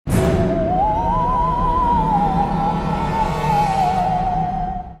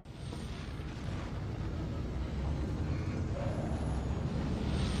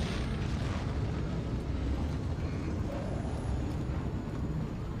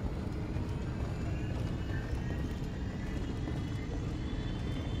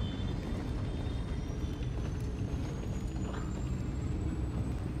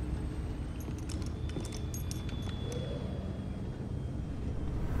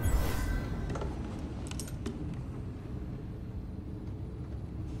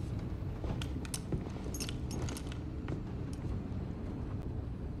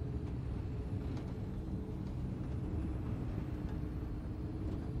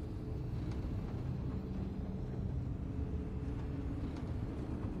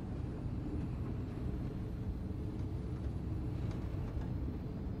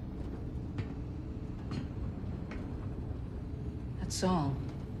song.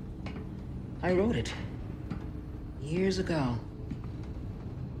 I wrote it. Years ago.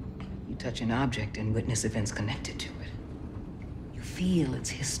 You touch an object and witness events connected to it. You feel its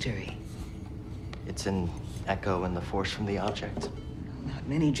history. It's an echo in the force from the object. Not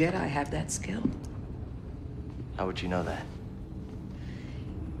many Jedi have that skill. How would you know that?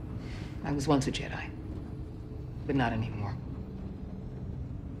 I was once a Jedi, but not anymore.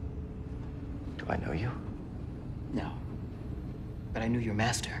 Do I know you? No. But I knew your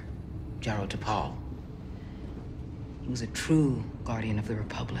master, Jaro Tapal. He was a true guardian of the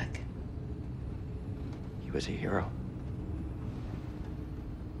Republic. He was a hero.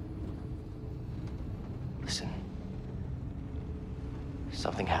 Listen.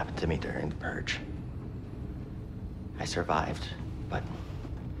 Something happened to me during the Purge. I survived, but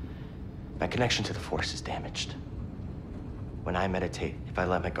my connection to the Force is damaged. When I meditate, if I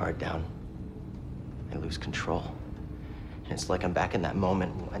let my guard down, I lose control. And it's like I'm back in that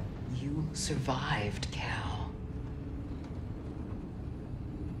moment when... You survived, Cal.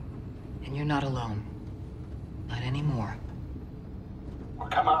 And you're not alone. Not anymore. We're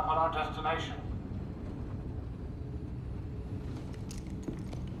coming up on our destination.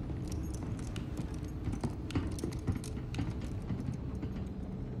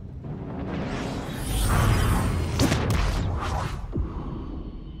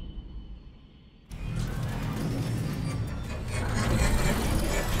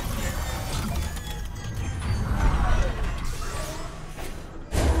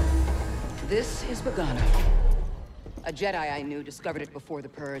 This is Bogano. A Jedi I knew discovered it before the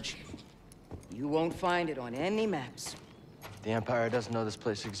Purge. You won't find it on any maps. The Empire doesn't know this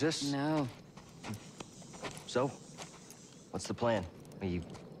place exists. No. So, what's the plan? We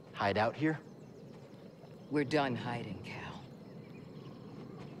hide out here? We're done hiding, Cal.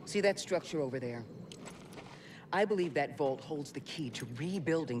 See that structure over there? I believe that vault holds the key to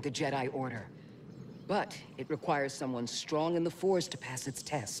rebuilding the Jedi Order. But it requires someone strong in the Force to pass its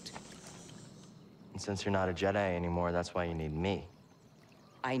test. And since you're not a Jedi anymore, that's why you need me.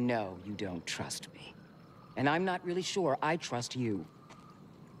 I know you don't trust me. And I'm not really sure I trust you.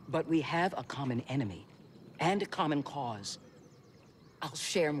 But we have a common enemy. And a common cause. I'll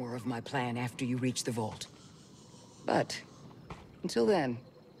share more of my plan after you reach the vault. But, until then,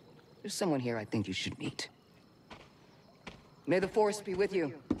 there's someone here I think you should meet. May the Force be with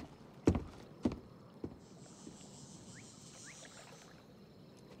you.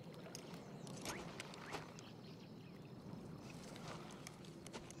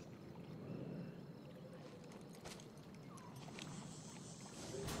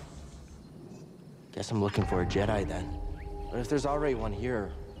 Guess I'm looking for a Jedi then. But if there's already one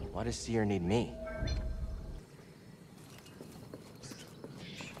here, why does Seer need me?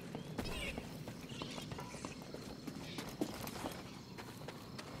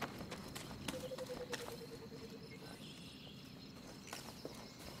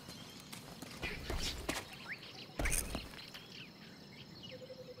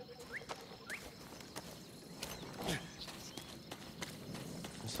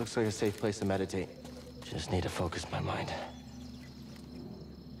 This looks like a safe place to meditate. Just need to focus my mind.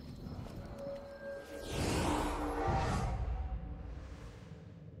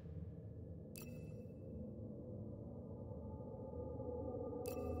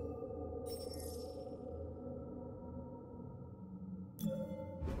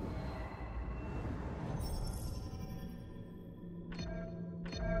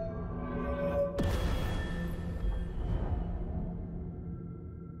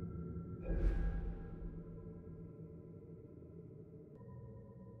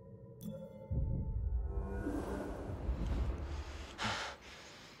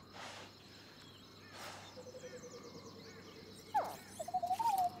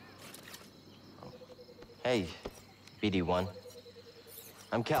 Hey, BD1.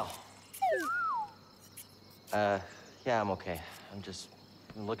 I'm Cal. Yeah, I'm okay.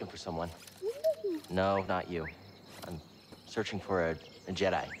 I'm looking for someone. No, not you. I'm searching for a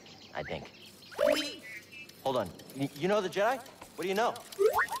Jedi, I think. Hold on. You know the Jedi? What do you know?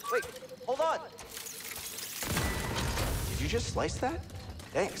 Wait, hold on! Did you just slice that?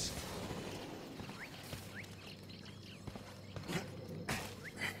 Thanks.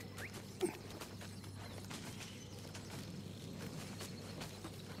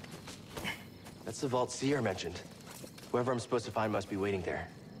 That's the vault Seer mentioned. Whoever I'm supposed to find must be waiting there.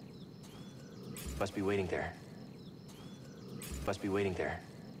 Must be waiting there. Must be waiting there.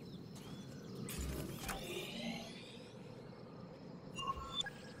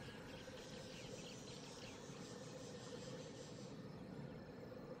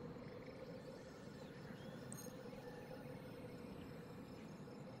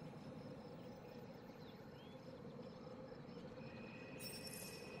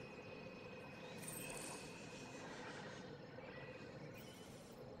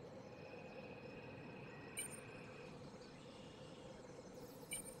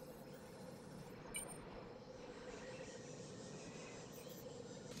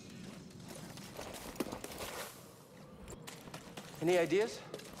 Any ideas?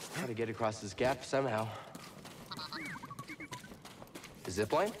 Gotta get across this gap somehow. A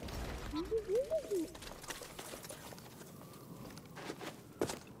zip line?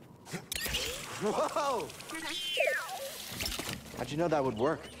 Whoa! How'd you know that would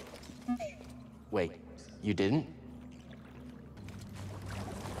work? Wait, you didn't?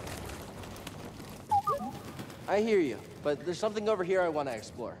 I hear you, but there's something over here I want to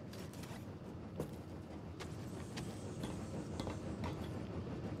explore.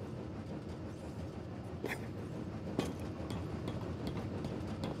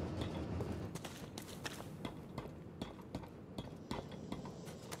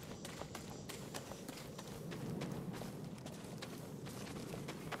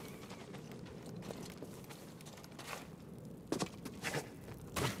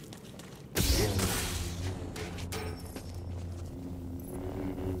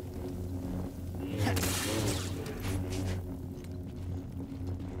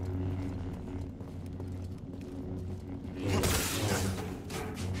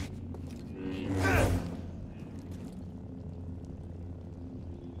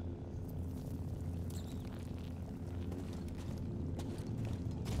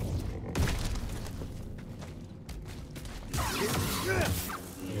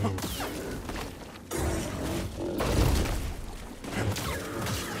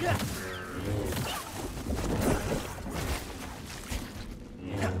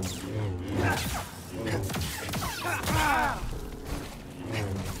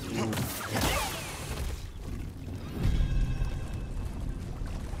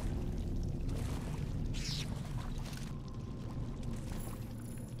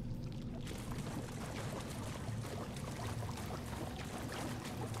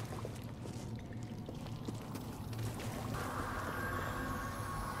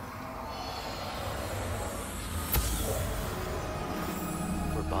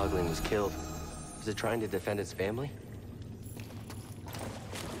 Bogano was killed. Was it trying to defend its family?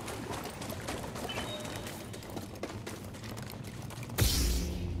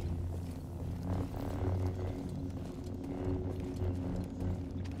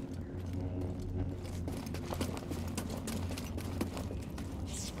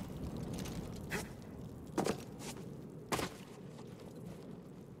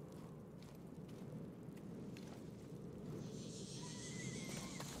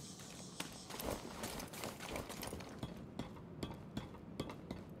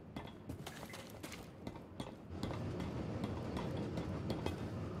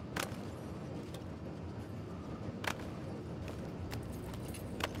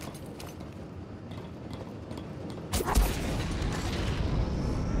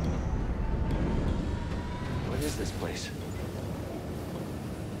 This place.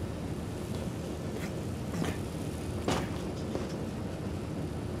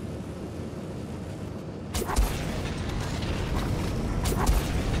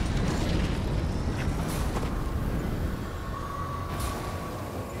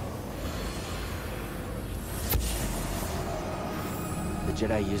 The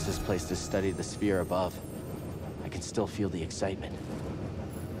Jedi used this place to study the sphere above. I can still feel the excitement.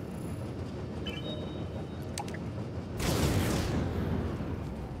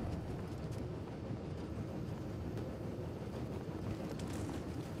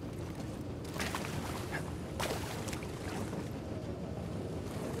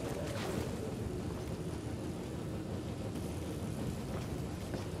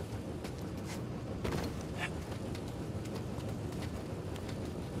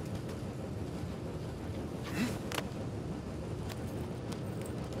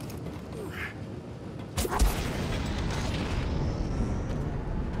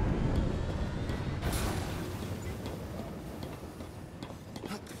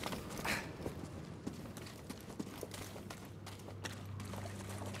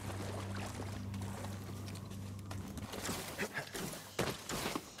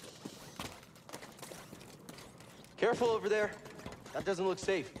 Careful over there. That doesn't look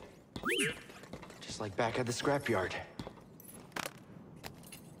safe. Just like back at the scrapyard.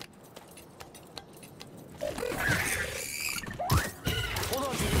 Hold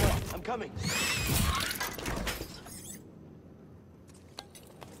on, jedi. I'm coming.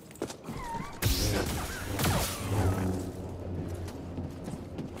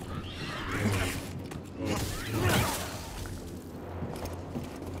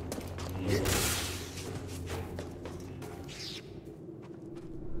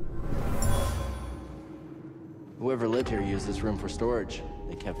 Whoever lived here used this room for storage.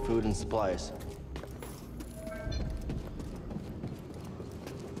 They kept food and supplies.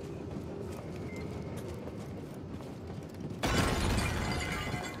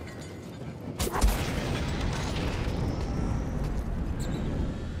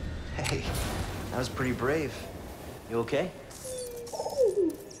 That was pretty brave. You okay?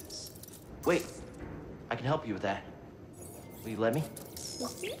 Wait, I can help you with that. Will you let me?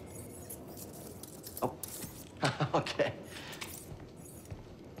 Oh, okay.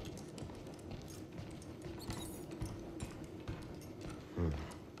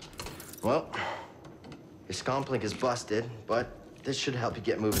 Well, your scomp is busted, but this should help you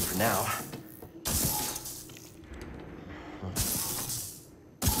get moving for now.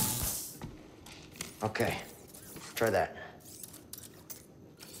 Okay, try that.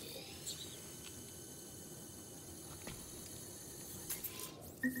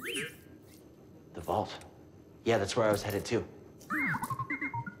 The vault. Yeah, that's where I was headed to.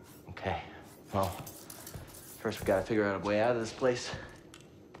 Okay, well, first we gotta figure out a way out of this place.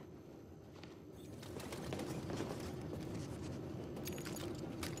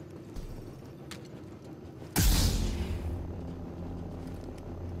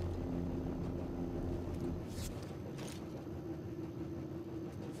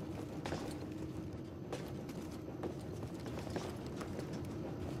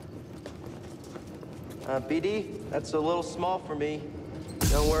 BD, that's a little small for me.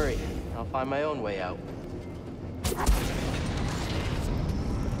 Don't worry, I'll find my own way out.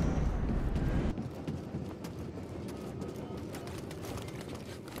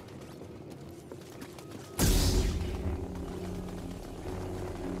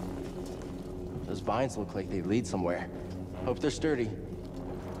 Those vines look like they lead somewhere. Hope they're sturdy.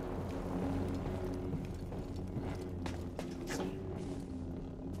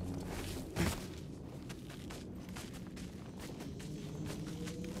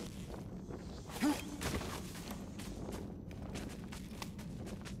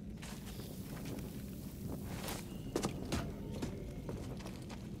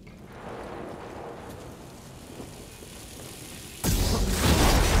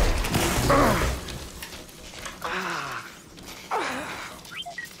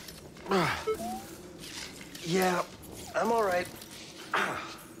 Yeah, I'm all right. Huh?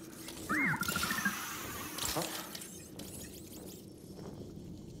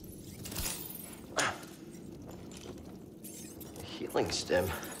 A healing stem.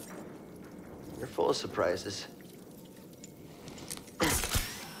 You're full of surprises.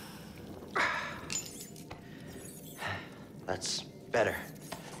 That's better.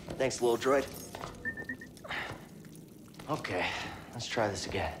 Thanks, little droid. Okay, let's try this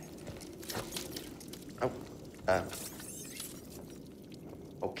again. Oh,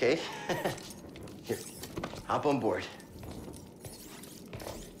 okay. Here, hop on board.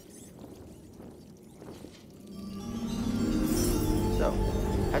 So,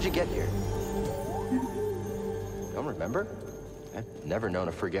 how'd you get here? Don't remember? I've never known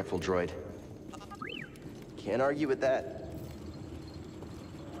a forgetful droid. Can't argue with that.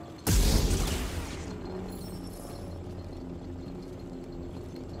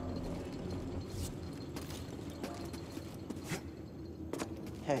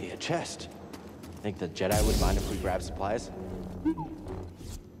 Hey, a chest. Think the Jedi would mind if we grab supplies?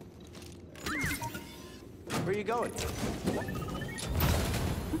 Where are you going?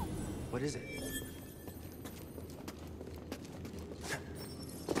 What is it?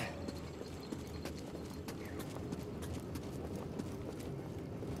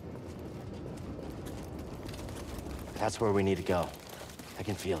 That's where we need to go. I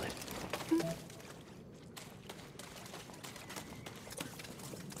can feel it.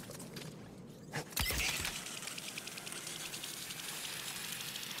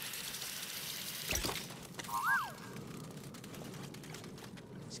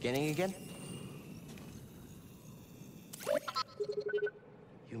 Scanning again?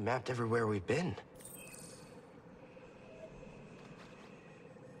 You mapped everywhere we've been.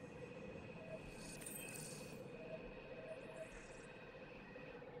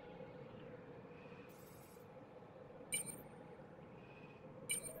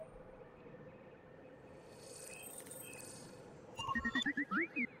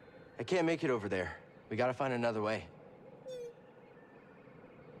 I can't make it over there. We gotta find another way.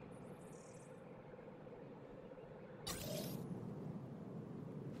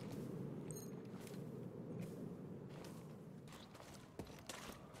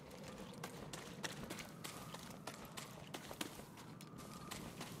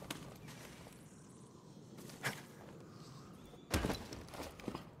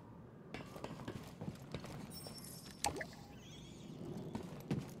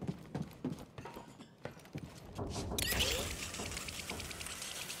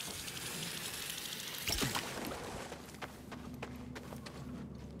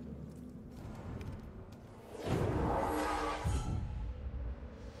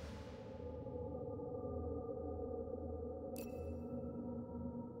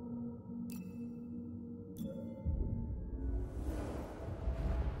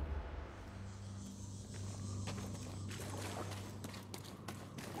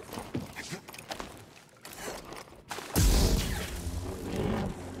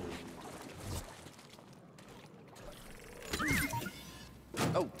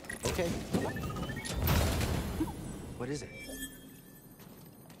 is it?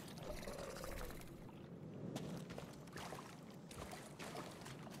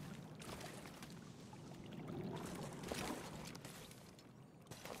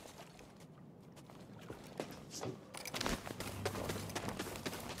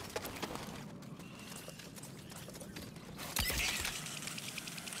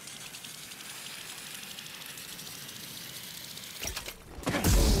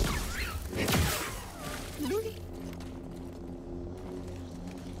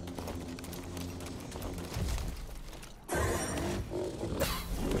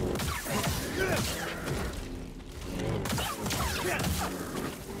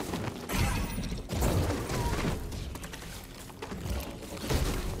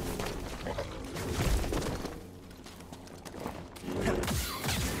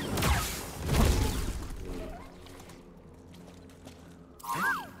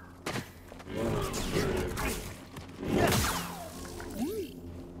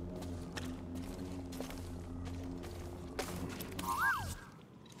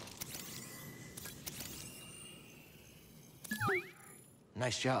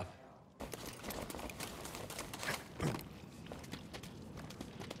 Nice job.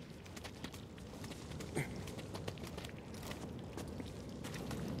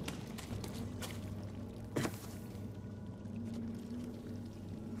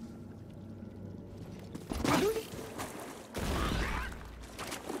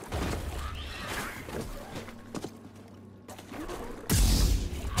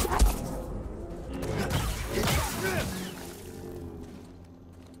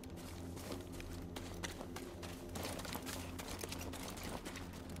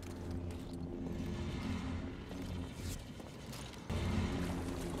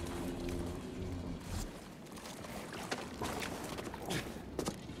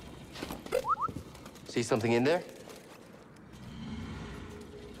 See something in there?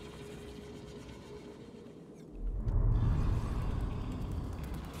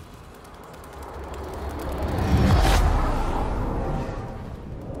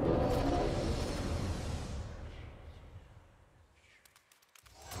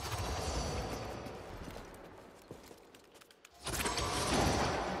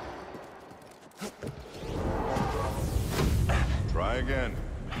 Try again.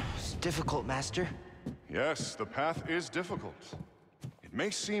 It's difficult, Master. Yes, the path is difficult. It may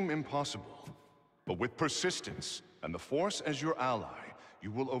seem impossible, but with persistence and the Force as your ally,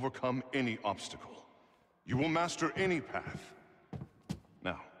 you will overcome any obstacle. You will master any path.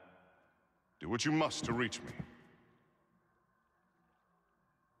 Now, do what you must to reach me.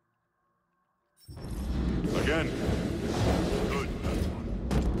 Again. Good.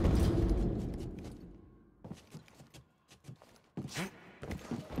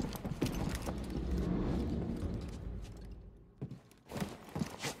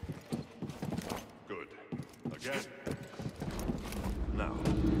 Good. Again. Now,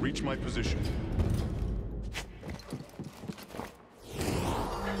 reach my position.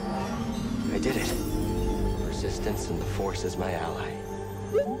 I did it. Persistence and the Force is my ally.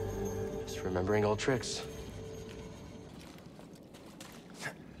 Just remembering old tricks.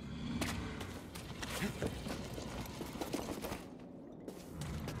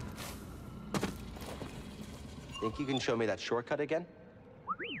 Think you can show me that shortcut again?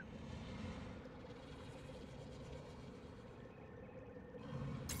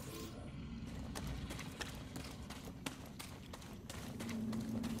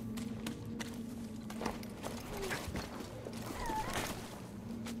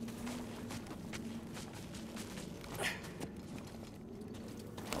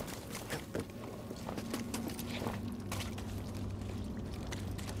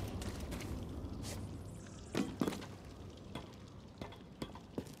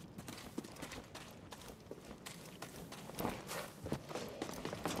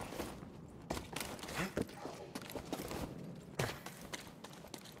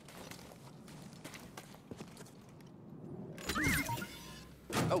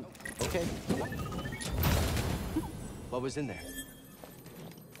 Oh, okay. What was in there?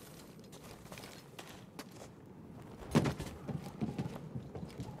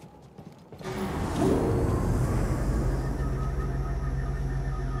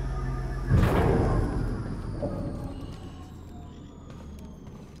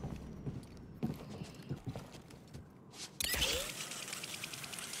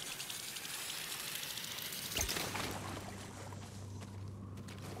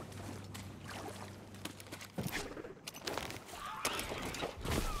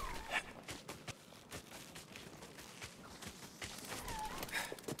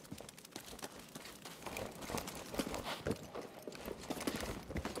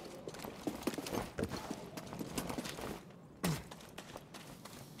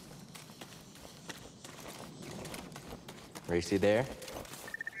 Racy there?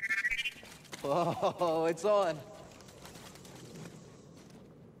 Whoa, it's on.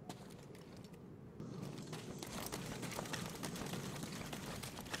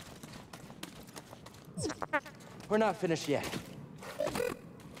 We're not finished yet.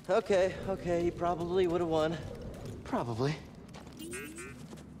 Okay, you probably would have won. Probably.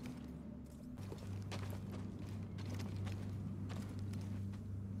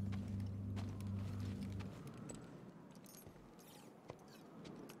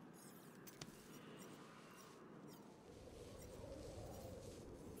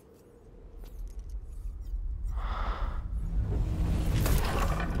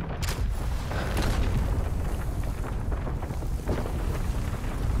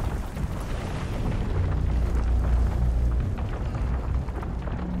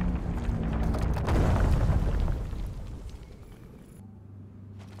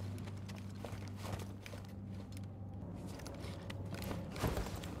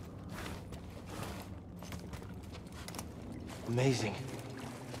 Amazing.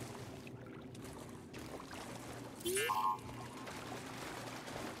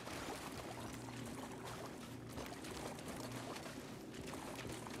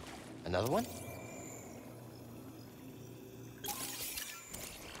 Another one?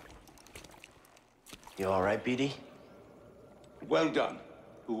 You all right, BD? Well done,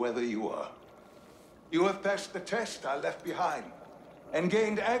 whoever you are. You have passed the test I left behind, and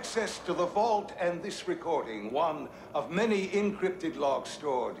gained access to the vault and this recording, one of many encrypted logs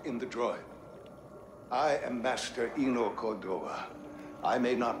stored in the droid. I am Master Eno Cordova. I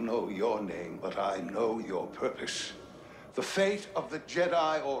may not know your name, but I know your purpose. The fate of the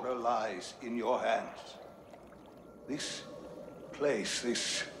Jedi Order lies in your hands. This place,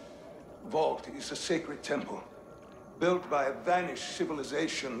 this vault, is a sacred temple, built by a vanished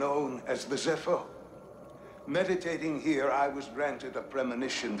civilization known as the Zepho. Meditating here, I was granted a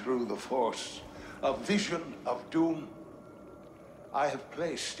premonition through the Force, a vision of doom. I have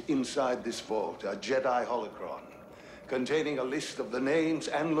placed inside this vault a Jedi holocron, containing a list of the names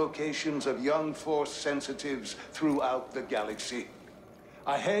and locations of young Force sensitives throughout the galaxy.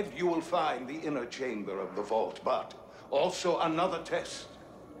 Ahead, you will find the inner chamber of the vault, but also another test.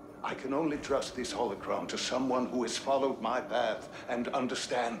 I can only trust this holocron to someone who has followed my path and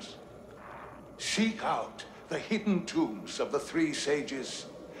understands. Seek out the hidden tombs of the three sages,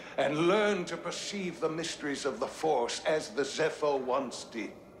 and learn to perceive the mysteries of the Force as the Zepho once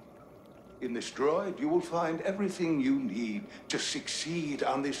did. In this droid, you will find everything you need to succeed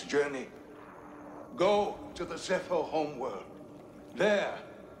on this journey. Go to the Zepho homeworld. There,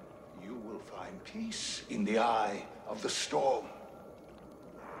 you will find peace in the eye of the storm.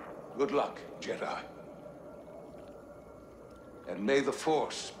 Good luck, Jedi. And may the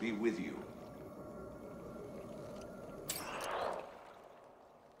Force be with you.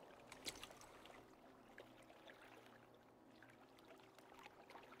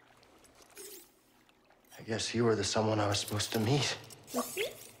 I guess you were the someone I was supposed to meet. You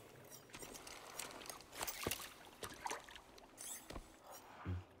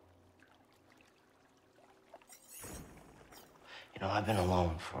know, I've been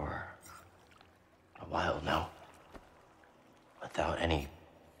alone for a while now. Without any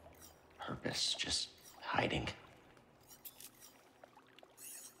purpose, just hiding.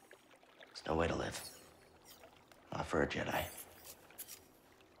 There's no way to live. Not for a Jedi.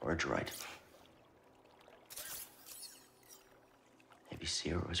 Or a droid. Maybe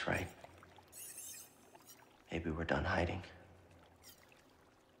Sierra was right. Maybe we're done hiding.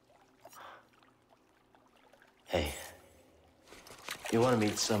 Hey, you want to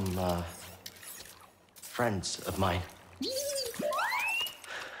meet some, friends of mine?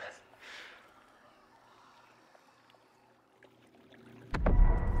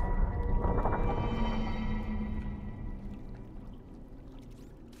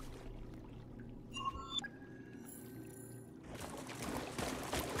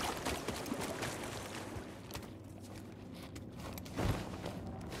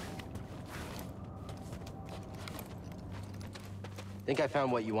 Think I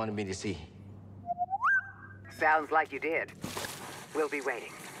found what you wanted me to see. Sounds like you did. We'll be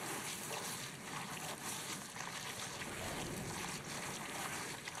waiting.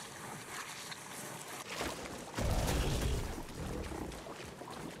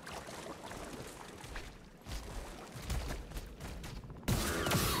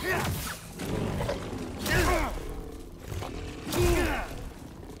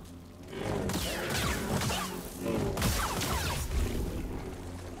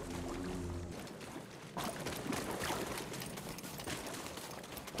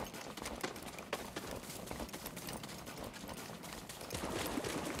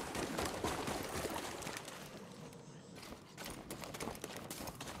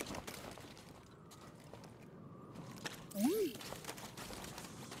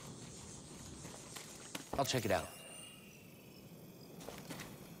 I'll check it out.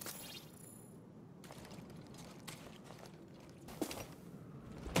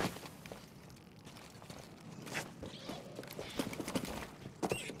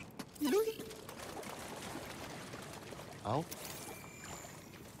 Oh?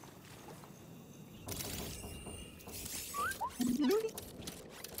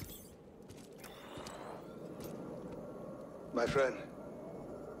 My friend,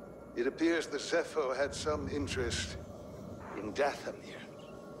 it appears the Zepho had some interest in Dathomir.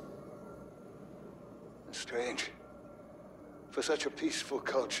 Strange. For such a peaceful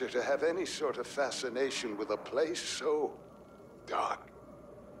culture to have any sort of fascination with a place so dark.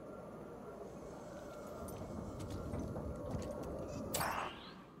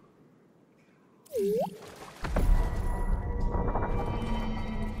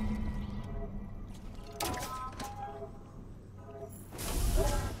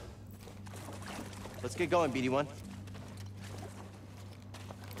 Let's get going, BD1.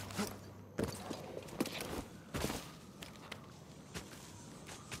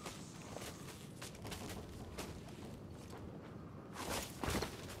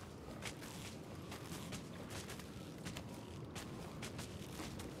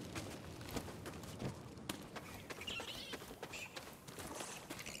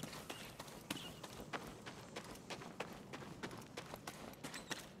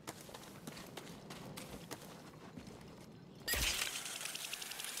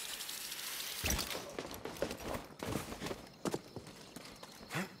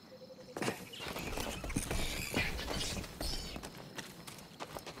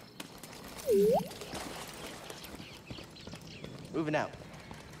 Moving out.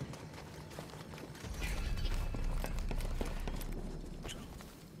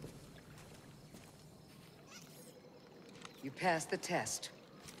 You passed the test.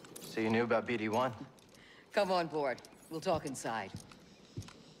 So you knew about BD1? Come on board. We'll talk inside.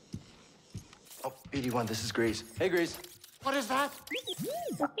 Oh, BD1, this is Grease. Hey, Grease. What is that?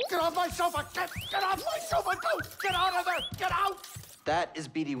 Get off my sofa! Get off my sofa! Don't! Get out of there! Get out! That is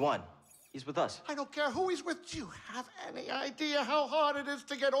BD1. He's with us. I don't care who he's with. Do you have any idea how hard it is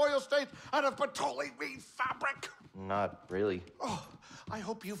to get oil stains out of petroleum fabric? Not really. Oh, I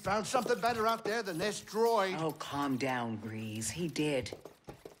hope you found something better out there than this droid. Oh, calm down, Grease. He did.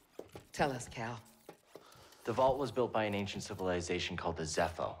 Tell us, Cal. The vault was built by an ancient civilization called the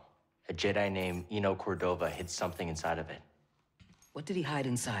Zepho. A Jedi named Eno Cordova hid something inside of it. What did he hide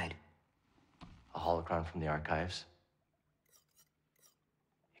inside? A holocron from the archives.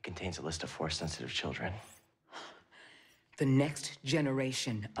 It contains a list of Force-sensitive children. The next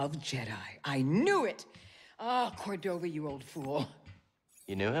generation of Jedi. I knew it! Ah, Cordova, you old fool.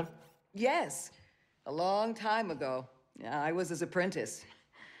 You knew him? Yes, a long time ago. I was his apprentice.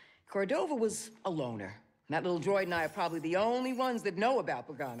 Cordova was a loner. That little droid and I are probably the only ones that know about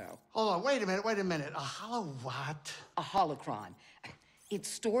Bogano. Hold on, wait a minute. A hollow what? A holocron. It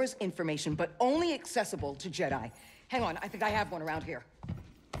stores information, but only accessible to Jedi. Hang on, I think I have one around here.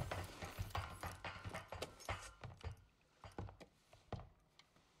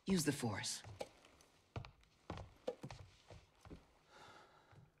 Use the Force.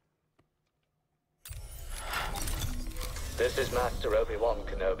 This is Master Obi-Wan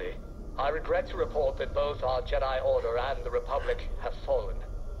Kenobi. I regret to report that both our Jedi Order and the Republic have fallen.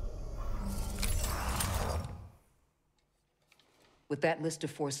 With that list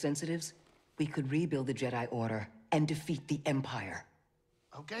of Force sensitives, we could rebuild the Jedi Order and defeat the Empire.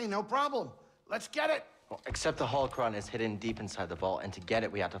 Okay, no problem. Let's get it. Well, except the holocron is hidden deep inside the vault, and to get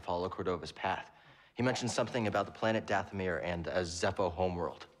it, we have to follow Cordova's path. He mentioned something about the planet Dathomir and a Zepho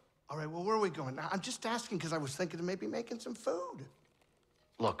homeworld. All right, well, where are we going? I'm just asking because I was thinking of maybe making some food.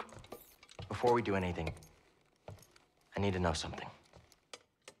 Look, before we do anything, I need to know something.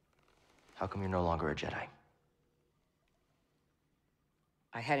 How come you're no longer a Jedi?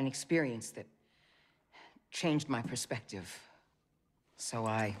 I had an experience that changed my perspective. So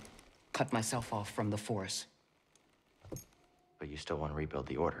I cut myself off from the Force. But you still want to rebuild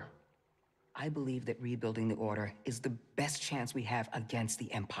the Order. I believe that rebuilding the Order is the best chance we have against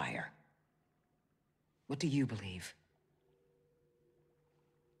the Empire. What do you believe?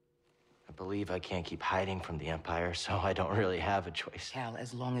 I believe I can't keep hiding from the Empire, so I don't really have a choice. Cal,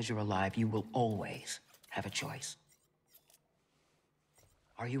 as long as you're alive, you will always have a choice.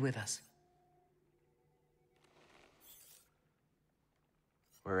 Are you with us?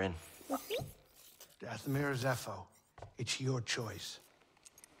 We're in. Dathomir or Zepho, it's your choice.